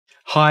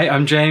Hi,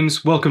 I'm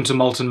James, welcome to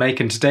Molten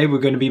Make, and today we're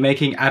going to be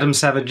making Adam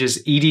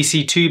Savage's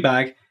EDC 2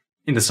 bag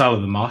in the style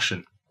of The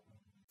Martian.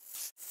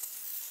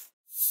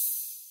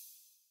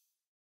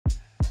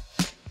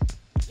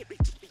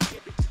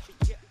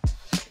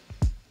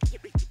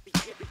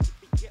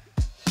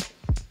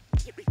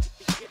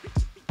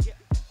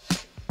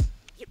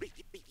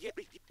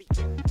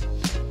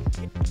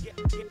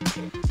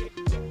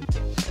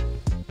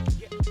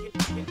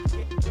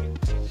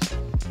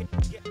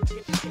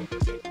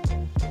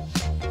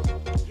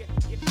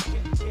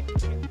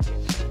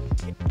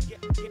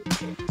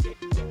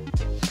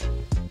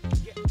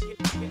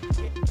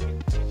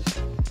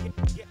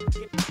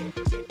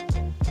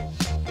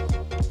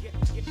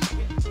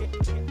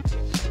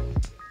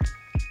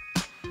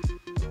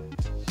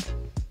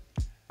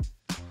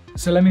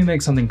 So let me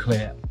make something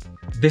clear.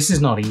 This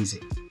is not easy.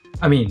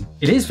 I mean,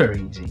 it is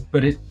very easy,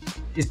 but it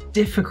is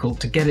difficult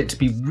to get it to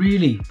be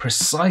really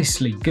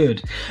precisely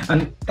good.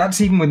 And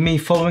that's even with me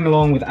following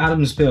along with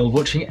Adam's build,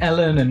 watching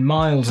Ellen and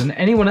Miles and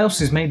anyone else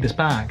who's made this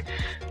bag.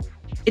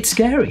 It's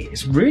scary.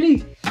 It's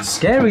really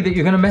scary that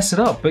you're going to mess it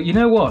up. But you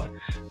know what?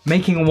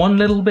 Making one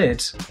little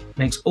bit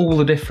makes all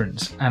the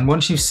difference. And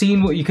once you've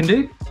seen what you can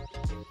do,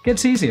 it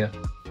gets easier.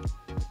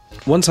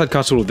 Once I'd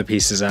cut all of the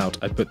pieces out,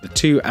 I put the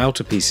two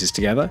outer pieces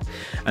together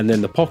and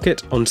then the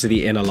pocket onto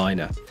the inner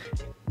liner.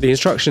 The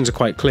instructions are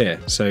quite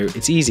clear, so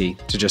it's easy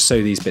to just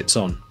sew these bits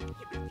on.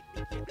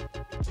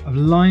 I've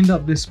lined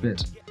up this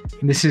bit,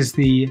 and this is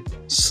the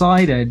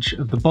side edge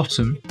of the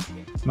bottom,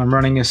 and I'm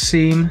running a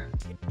seam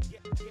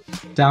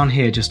down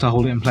here just to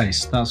hold it in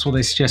place. That's what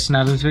they suggest in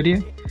Adam's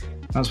video.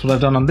 That's what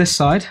I've done on this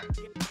side,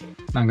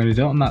 and I'm going to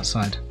do it on that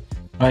side.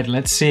 Right,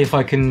 let's see if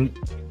I can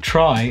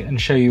try and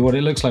show you what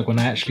it looks like when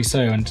I actually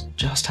sew and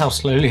just how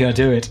slowly I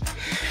do it.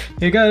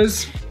 Here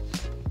goes.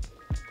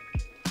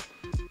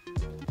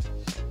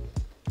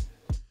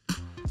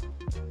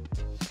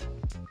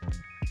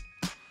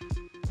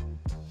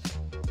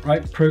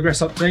 Right,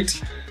 progress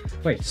update.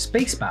 Wait,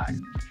 space bag?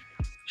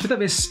 Should that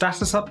be a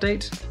status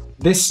update?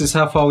 This is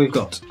how far we've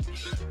got.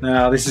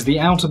 Now this is the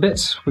outer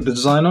bit with the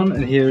design on,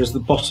 and here is the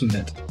bottom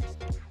bit.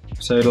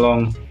 Sewed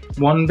along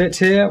one bit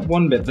here,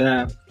 one bit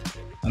there,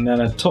 and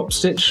then a top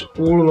stitch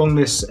all along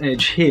this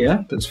edge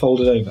here that's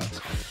folded over.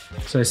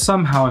 So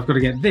somehow I've got to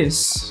get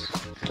this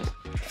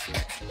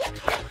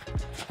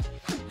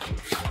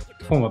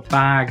to form a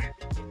bag.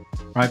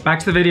 Right, back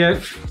to the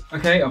video.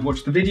 Okay, I've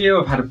watched the video,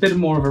 I've had a bit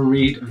more of a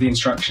read of the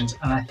instructions,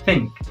 and I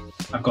think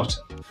I've got it.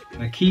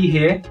 The key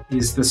here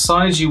is the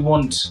sides you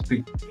want,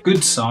 the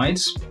good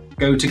sides,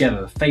 go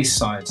together, the face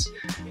sides.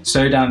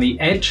 Sew down the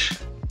edge,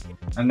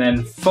 and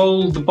then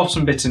fold the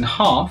bottom bit in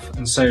half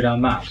and sew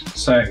down that.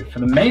 So for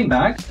the main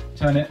bag,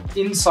 turn it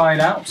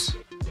inside out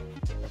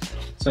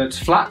so it's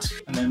flat,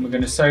 and then we're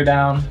going to sew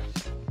down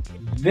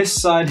this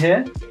side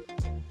here.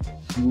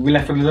 We'll be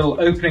left with a little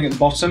opening at the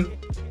bottom,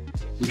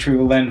 which we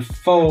will then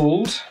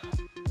fold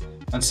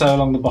and sew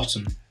along the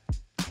bottom,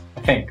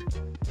 I think.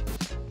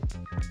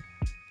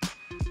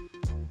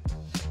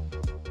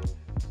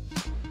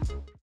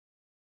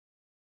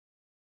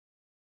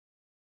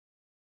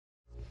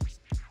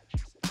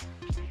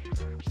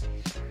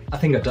 I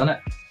think I've done it.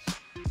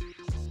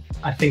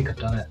 I think I've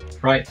done it.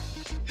 Right.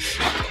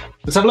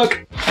 Let's have a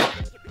look.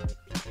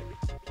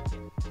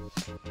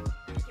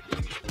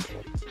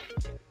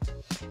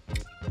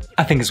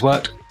 I think it's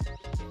worked.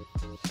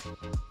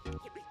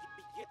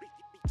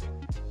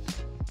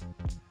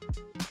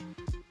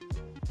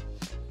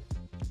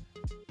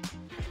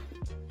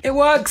 It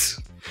works!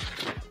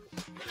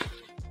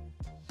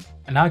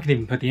 And now I can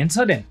even put the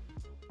inside in.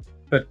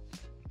 But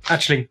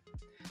actually,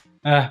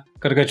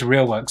 gotta go to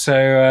real work.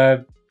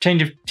 So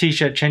change of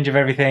t-shirt, change of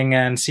everything,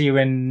 and see you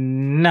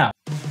in now.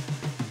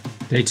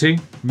 Day 2,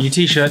 new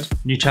t-shirt,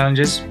 new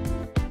challenges,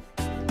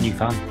 new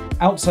fun.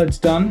 Outside's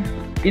done,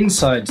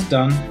 inside's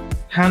done,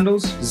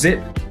 handles,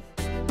 zip,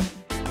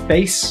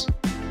 base,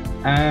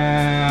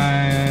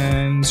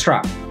 and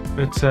strap.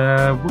 But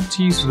what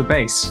to use for the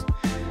base?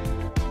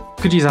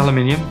 Could use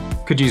aluminium,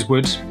 could use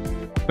wood,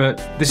 but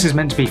this is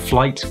meant to be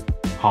flight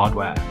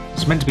hardware.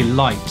 It's meant to be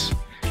light,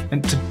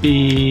 meant to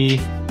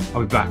be...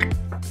 I'll be back.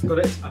 Got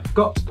it, I've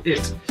got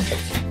it.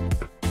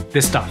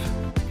 This stuff.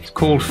 It's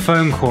called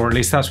foam core, at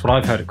least that's what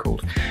I've heard it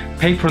called.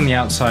 Paper on the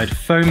outside,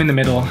 foam in the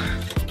middle.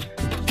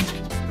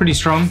 Pretty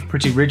strong,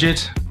 pretty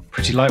rigid,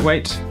 pretty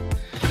lightweight,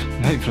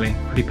 and hopefully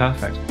pretty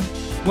perfect.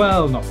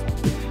 Well, not.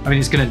 I mean,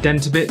 it's going to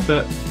dent a bit,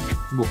 but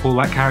we'll pull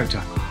that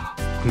character.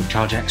 Couldn't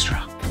charge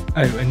extra.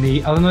 Oh, and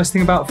the other nice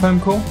thing about foam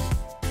core?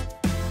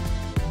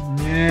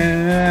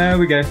 Yeah, there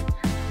we go.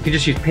 You can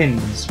just use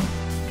pins.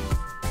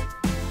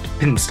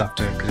 Pin stuff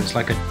to it, because it's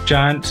like a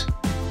giant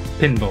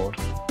pin board.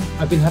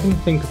 I've been having to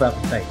think about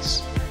the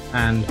base,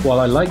 and while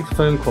I like the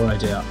foam core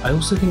idea, I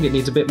also think it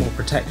needs a bit more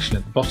protection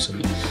at the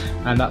bottom.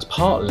 And that's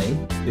partly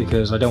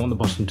because I don't want the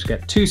bottom to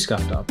get too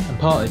scuffed up, and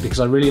partly because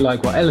I really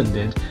like what Ellen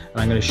did,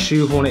 and I'm going to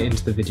shoehorn it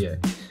into the video.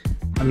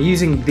 I'm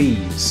using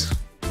these.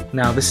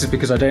 Now this is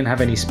because I don't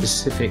have any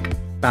specific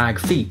bag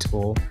feet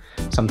or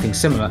something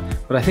similar,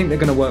 but I think they're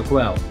going to work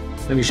well.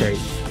 Let me show you.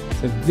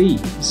 So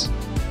these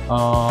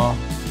are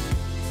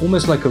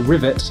almost like a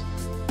rivet,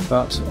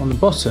 but on the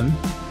bottom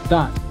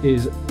that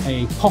is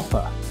a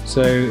popper.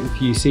 So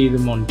if you see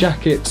them on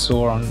jackets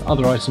or on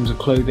other items of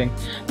clothing,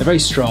 they're very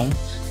strong,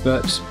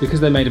 but because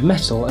they're made of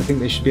metal, I think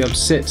they should be able to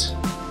sit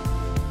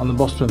on the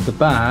bottom of the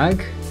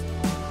bag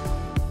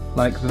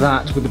like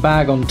that, with the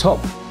bag on top,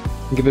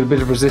 and give it a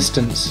bit of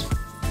resistance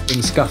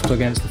being scuffed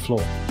against the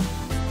floor.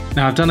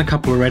 Now I've done a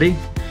couple already.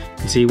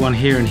 You see one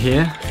here and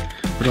here,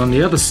 but on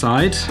the other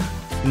side,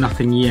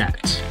 nothing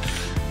yet.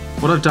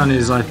 What I've done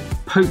is I've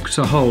poked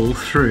a hole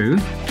through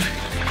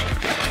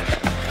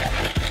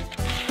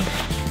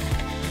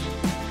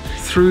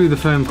the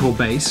foam core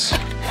base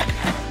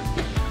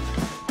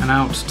and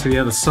out to the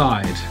other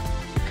side,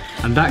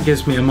 and that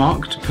gives me a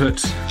mark to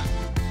put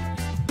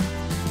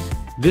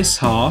this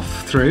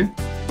half through,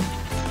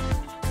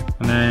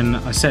 and then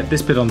I set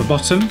this bit on the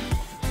bottom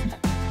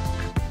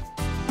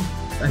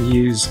and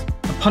use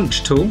a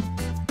punch tool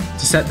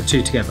to set the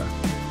two together.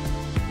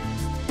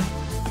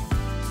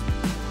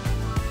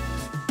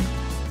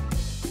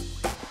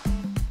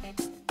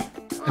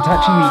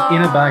 Attaching the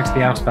inner bag to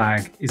the outer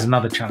bag is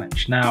another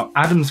challenge. Now,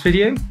 Adam's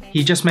video,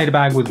 he just made a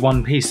bag with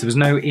one piece, there was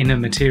no inner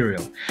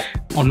material.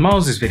 On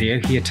Miles's video,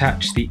 he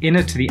attached the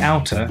inner to the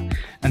outer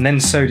and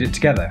then sewed it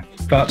together,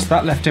 but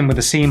that left him with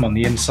a seam on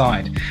the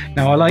inside.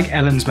 Now, I like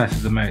Ellen's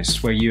method the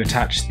most, where you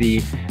attach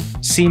the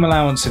seam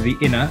allowance of the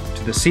inner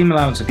to the seam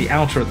allowance of the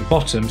outer at the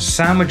bottom,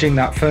 sandwiching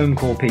that foam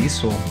core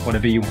piece, or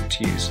whatever you want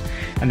to use.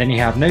 And then you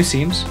have no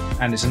seams,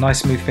 and it's a nice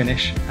smooth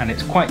finish, and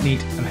it's quite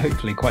neat and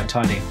hopefully quite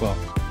tidy. Well,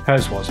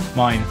 hers was,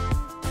 mine,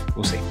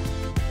 we'll see.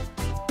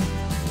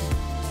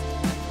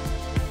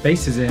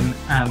 Base is in,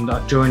 and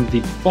I've joined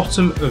the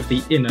bottom of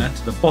the inner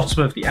to the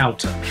bottom of the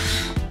outer.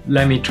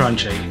 Let me try and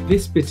show you.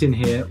 This bit in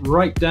here,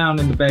 right down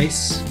in the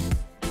base.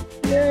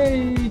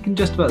 Yay, you can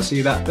just about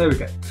see that, there we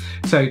go.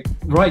 So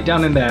right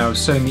down in there, I've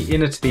sewn the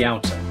inner to the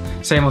outer.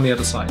 Same on the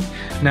other side.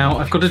 Now,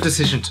 I've got a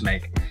decision to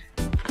make.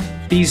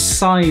 These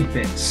side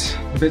bits,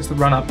 the bits that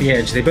run up the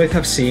edge, they both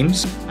have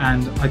seams,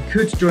 and I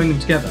could join them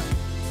together,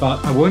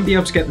 but I won't be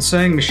able to get the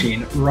sewing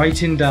machine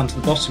right in down to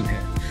the bottom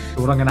here.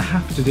 So what I'm gonna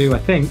have to do, I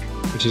think,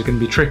 which is gonna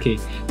be tricky,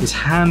 is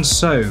hand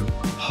sew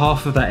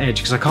half of that edge,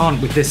 because I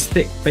can't, with this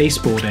thick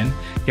baseboard in,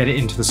 get it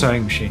into the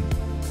sewing machine.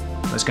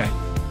 Let's go.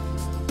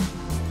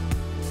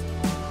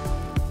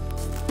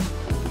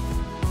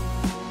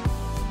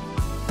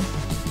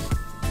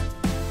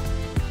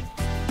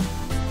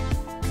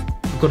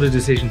 I've got a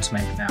decision to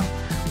make now.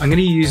 I'm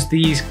gonna use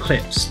these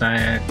clips,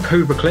 they're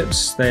Cobra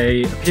clips,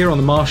 they appear on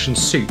the Martian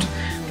suit,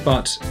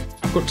 but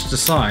I've got to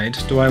decide,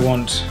 do I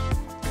want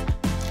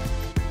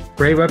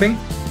grey webbing,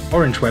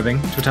 orange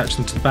webbing to attach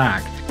them to the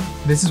bag?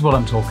 This is what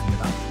I'm talking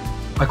about.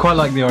 I quite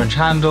like the orange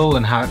handle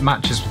and how it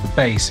matches with the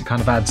base. It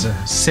kind of adds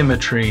a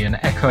symmetry and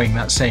echoing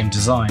that same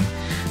design.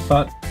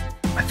 But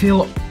I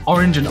feel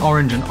orange and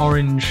orange and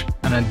orange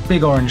and a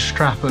big orange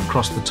strap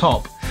across the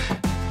top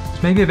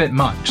is maybe a bit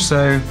much.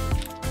 So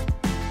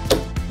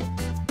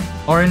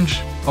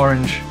orange,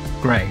 orange,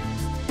 grey.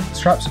 The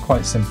straps are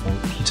quite simple.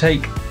 You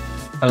take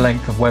a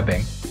length of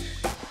webbing,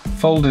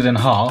 fold it in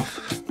half,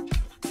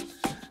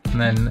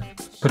 and then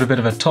put a bit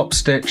of a top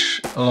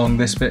stitch along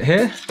this bit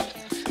here.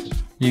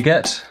 You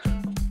get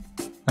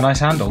a nice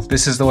handle.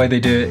 This is the way they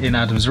do it in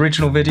Adam's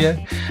original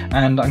video,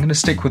 and I'm going to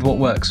stick with what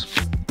works.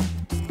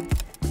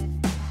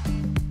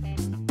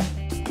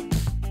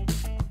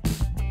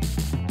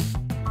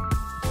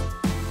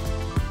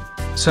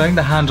 Sewing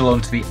the handle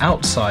onto the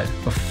outside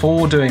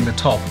before doing the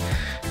top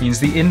means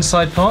the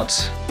inside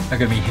parts are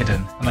going to be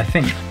hidden, and I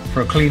think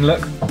for a clean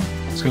look,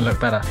 it's going to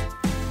look better.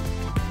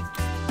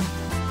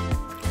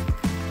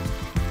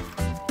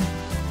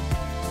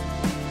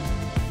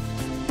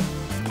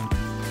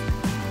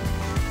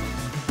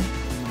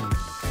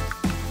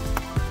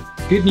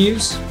 Good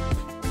news,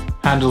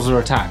 handles are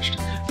attached.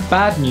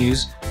 Bad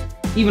news,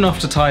 even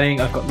after tidying,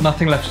 I've got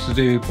nothing left to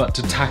do but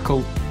to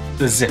tackle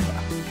the zipper.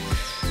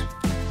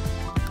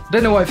 I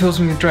don't know why it fills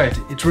me with dread.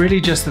 It's really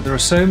just that there are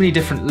so many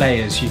different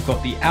layers. You've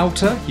got the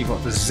outer, you've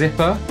got the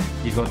zipper,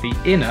 you've got the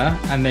inner,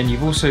 and then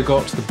you've also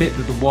got the bit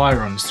that the wire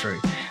runs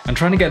through. And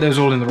trying to get those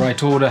all in the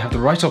right order, have the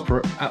right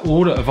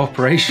order of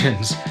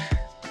operations,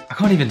 I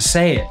can't even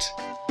say it,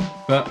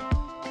 but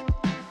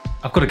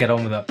I've got to get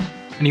on with it.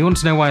 And you want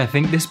to know why I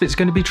think this bit's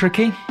going to be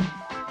tricky?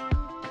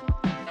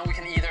 Now we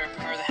can either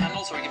prepare the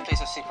handles or we can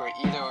place a zipper.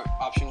 Either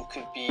option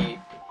could be...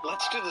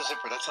 Let's do the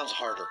zipper, that sounds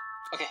harder.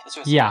 Okay, let's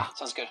do it. Yeah.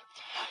 Sounds good.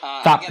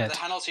 That again, bit. the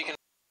handles you can...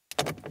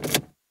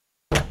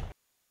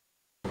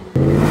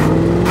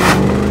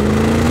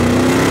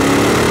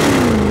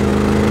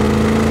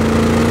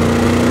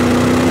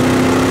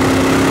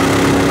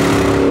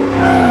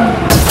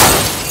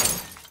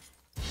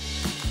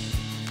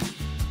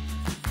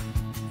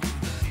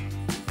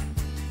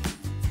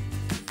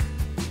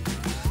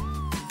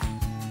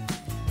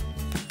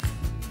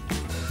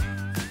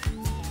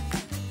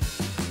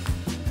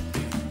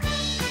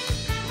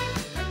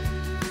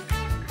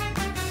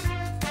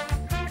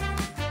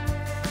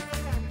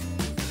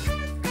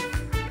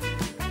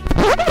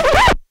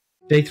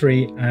 Day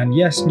 3, and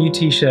yes, new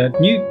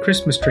t-shirt, new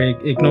Christmas tree,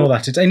 ignore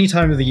that, it's any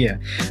time of the year.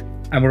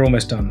 And we're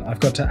almost done.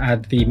 I've got to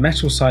add the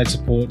metal side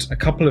support, a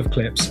couple of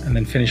clips, and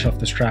then finish off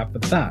the strap,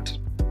 but that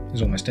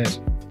is almost it.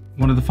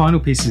 One of the final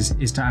pieces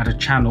is to add a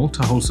channel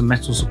to hold some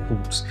metal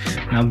supports.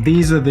 Now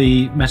these are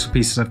the metal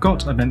pieces I've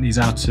got. I bent these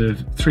out of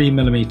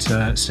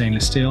 3mm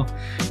stainless steel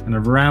and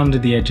I've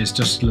rounded the edges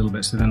just a little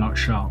bit so they're not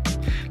sharp.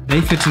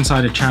 They fit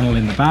inside a channel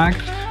in the bag,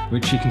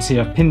 which you can see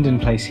I've pinned in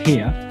place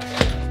here.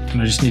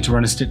 And I just need to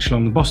run a stitch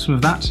along the bottom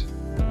of that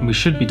and we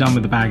should be done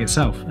with the bag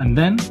itself. And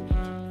then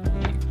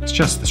it's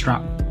just the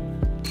strap.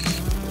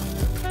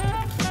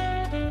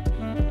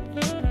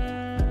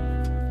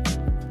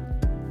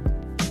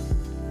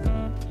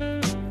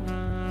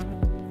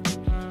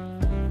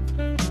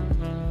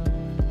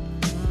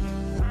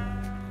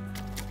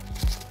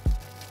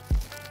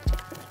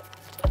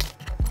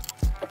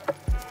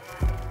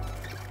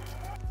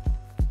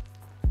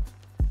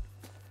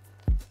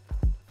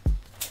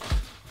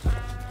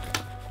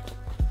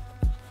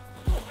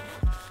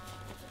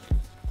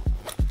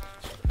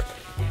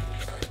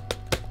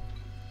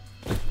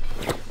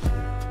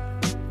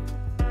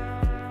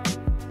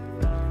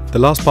 The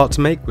last part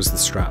to make was the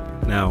strap.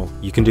 Now,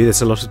 you can do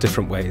this a lot of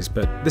different ways,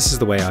 but this is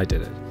the way I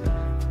did it.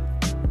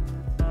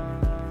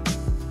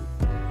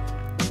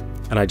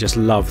 And I just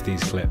love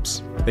these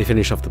clips. They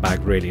finish off the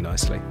bag really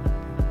nicely.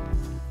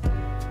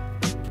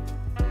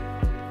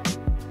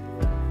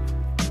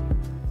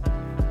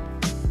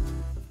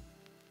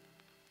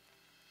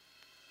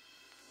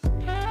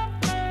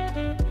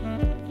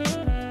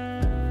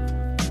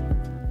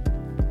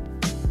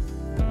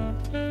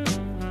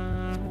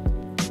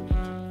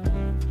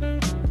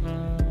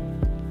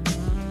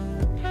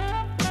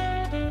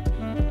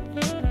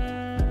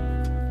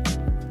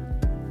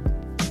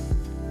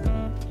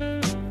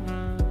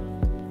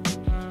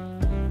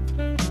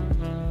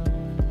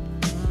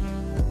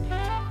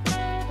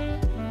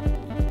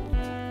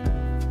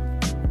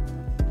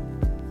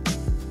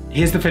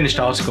 Here's the finished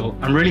article.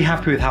 I'm really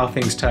happy with how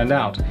things turned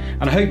out,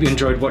 and I hope you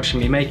enjoyed watching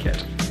me make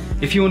it.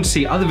 If you want to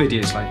see other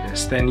videos like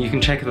this, then you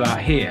can check it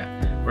out here,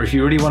 or if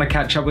you really want to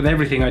catch up with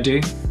everything I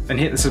do, then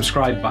hit the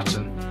subscribe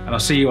button, and I'll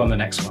see you on the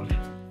next one.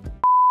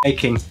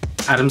 Making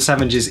Adam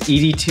Savage's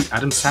ED2...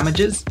 Adam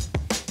Savage's?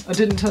 I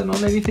didn't turn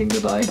on anything,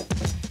 did I?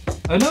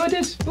 Oh no I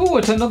did! Oh,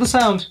 I turned on the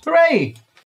sound! Hooray!